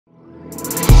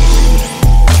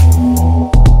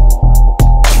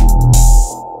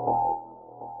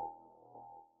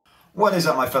What is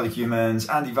up, my fellow humans?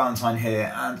 Andy Valentine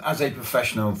here, and as a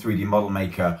professional 3D model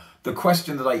maker, the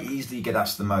question that I easily get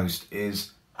asked the most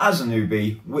is, as a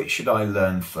newbie, which should I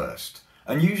learn first?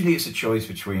 And usually it's a choice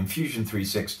between Fusion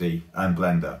 360 and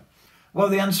Blender. Well,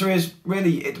 the answer is,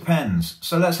 really, it depends.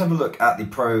 So let's have a look at the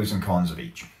pros and cons of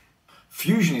each.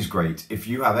 Fusion is great if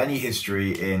you have any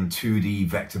history in 2D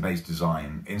vector-based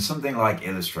design, in something like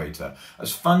Illustrator,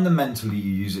 as fundamentally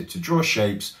you use it to draw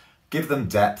shapes, give them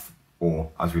depth,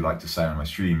 or as we like to say on my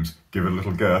streams, give it a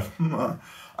little girth,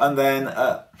 and then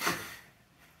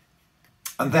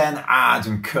add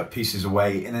and cut pieces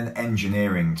away in an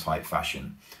engineering type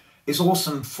fashion. It's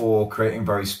awesome for creating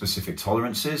very specific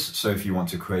tolerances, so if you want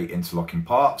to create interlocking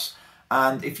parts,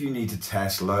 and if you need to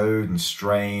test load and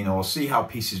strain or see how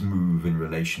pieces move in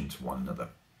relation to one another.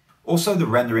 Also, the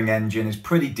rendering engine is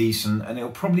pretty decent, and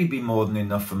it'll probably be more than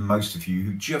enough for most of you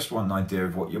who just want an idea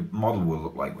of what your model will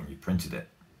look like when you printed it.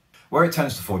 Where it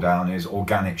tends to fall down is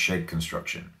organic shape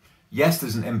construction. Yes,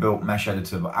 there's an inbuilt mesh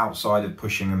editor, but outside of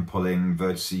pushing and pulling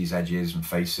vertices, edges and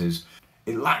faces,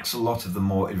 it lacks a lot of the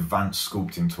more advanced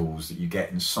sculpting tools that you get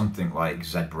in something like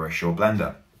ZBrush or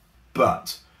Blender.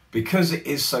 But because it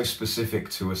is so specific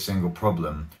to a single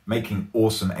problem, making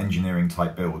awesome engineering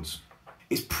type builds,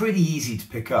 it's pretty easy to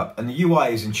pick up, and the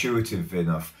UI is intuitive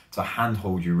enough to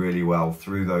handhold you really well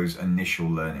through those initial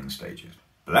learning stages.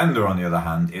 Blender, on the other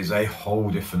hand, is a whole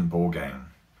different ballgame.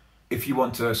 If you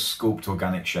want to sculpt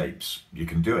organic shapes, you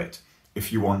can do it.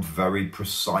 If you want very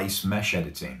precise mesh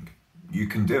editing, you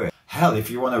can do it. Hell, if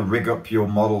you want to rig up your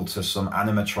model to some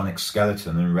animatronic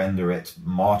skeleton and render it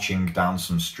marching down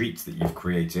some streets that you've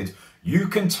created, you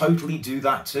can totally do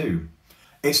that too.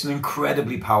 It's an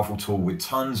incredibly powerful tool with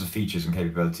tons of features and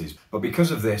capabilities, but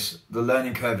because of this, the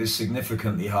learning curve is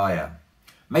significantly higher.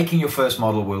 Making your first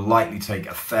model will likely take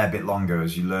a fair bit longer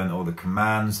as you learn all the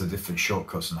commands, the different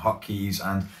shortcuts and hotkeys,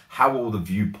 and how all the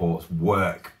viewports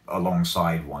work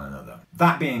alongside one another.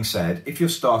 That being said, if you're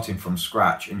starting from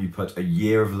scratch and you put a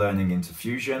year of learning into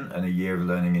Fusion and a year of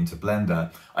learning into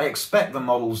Blender, I expect the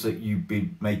models that you'd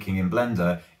be making in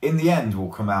Blender in the end will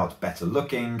come out better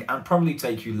looking and probably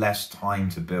take you less time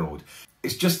to build.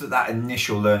 It's just that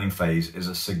initial learning phase is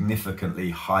a significantly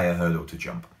higher hurdle to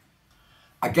jump.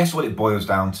 I guess what it boils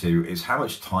down to is how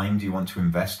much time do you want to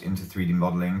invest into 3D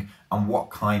modeling and what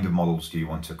kind of models do you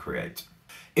want to create.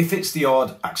 If it's the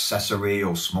odd accessory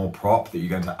or small prop that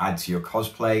you're going to add to your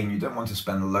cosplay and you don't want to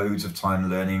spend loads of time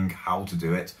learning how to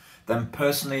do it, then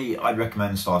personally I'd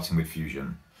recommend starting with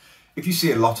Fusion. If you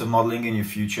see a lot of modeling in your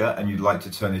future and you'd like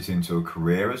to turn it into a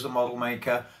career as a model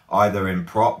maker, either in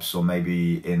props or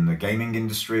maybe in the gaming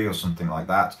industry or something like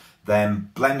that, then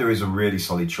Blender is a really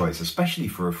solid choice, especially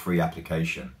for a free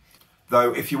application.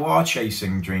 Though if you are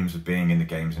chasing dreams of being in the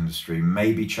games industry,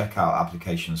 maybe check out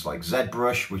applications like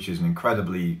ZBrush, which is an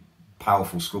incredibly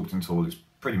powerful sculpting tool. It's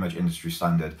pretty much industry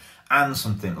standard, and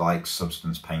something like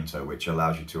Substance Painter, which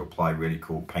allows you to apply really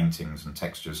cool paintings and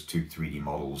textures to 3D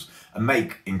models and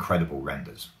make incredible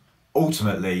renders.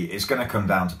 Ultimately, it's going to come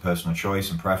down to personal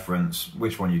choice and preference,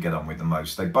 which one you get on with the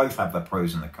most. They both have their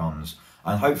pros and their cons,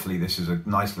 and hopefully this is a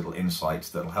nice little insight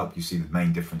that will help you see the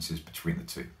main differences between the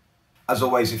two. As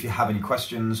always, if you have any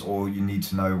questions or you need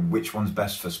to know which one's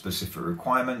best for specific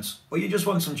requirements, or you just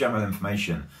want some general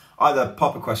information, either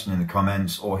pop a question in the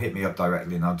comments or hit me up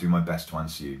directly and I'll do my best to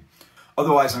answer you.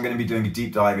 Otherwise, I'm going to be doing a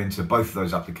deep dive into both of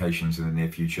those applications in the near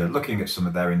future, looking at some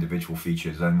of their individual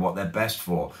features and what they're best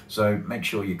for, so make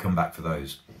sure you come back for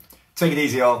those. Take it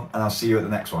easy all, and I'll see you at the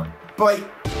next one. Bye!